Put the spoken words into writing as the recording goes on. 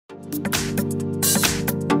Here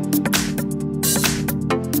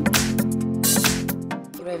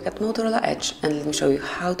I've got Motorola Edge, and let me show you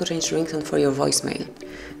how to change ringtone for your voicemail.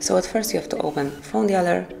 So at first you have to open phone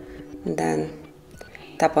dialer, then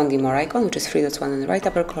tap on the more icon, which is 3 dots one in the right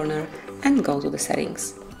upper corner, and go to the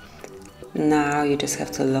settings. Now you just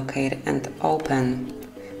have to locate and open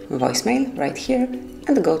voicemail right here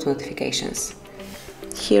and go to notifications.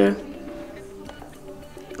 Here,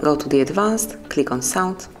 go to the advanced, click on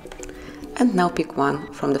sound, and now pick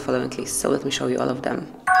one from the following list. So let me show you all of them.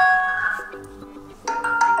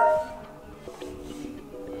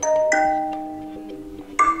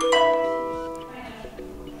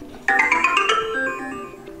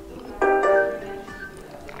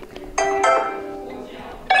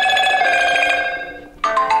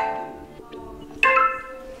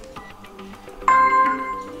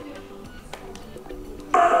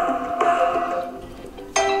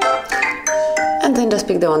 And then just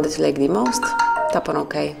pick the one that you like the most, tap on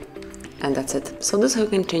OK, and that's it. So this is how you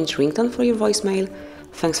can change ringtone for your voicemail.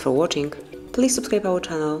 Thanks for watching, please subscribe our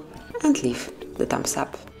channel and leave the thumbs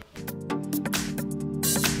up.